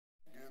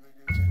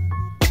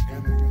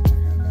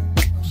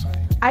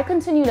I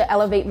continue to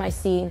elevate my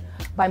scene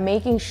by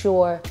making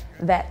sure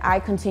that I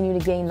continue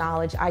to gain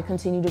knowledge, I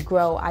continue to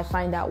grow, I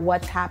find out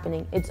what's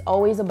happening. It's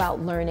always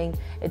about learning,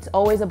 it's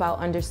always about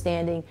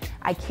understanding.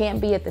 I can't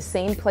be at the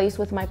same place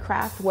with my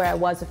craft where I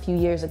was a few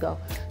years ago.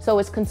 So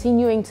it's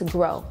continuing to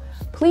grow.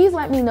 Please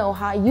let me know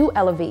how you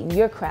elevate in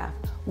your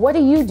craft. What are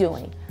you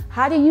doing?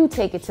 How do you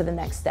take it to the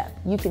next step?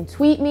 You can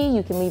tweet me,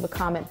 you can leave a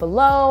comment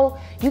below,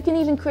 you can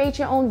even create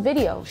your own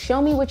video.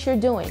 Show me what you're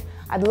doing.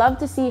 I'd love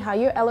to see how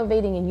you're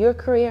elevating in your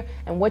career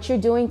and what you're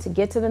doing to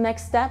get to the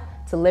next step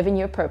to live in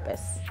your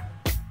purpose.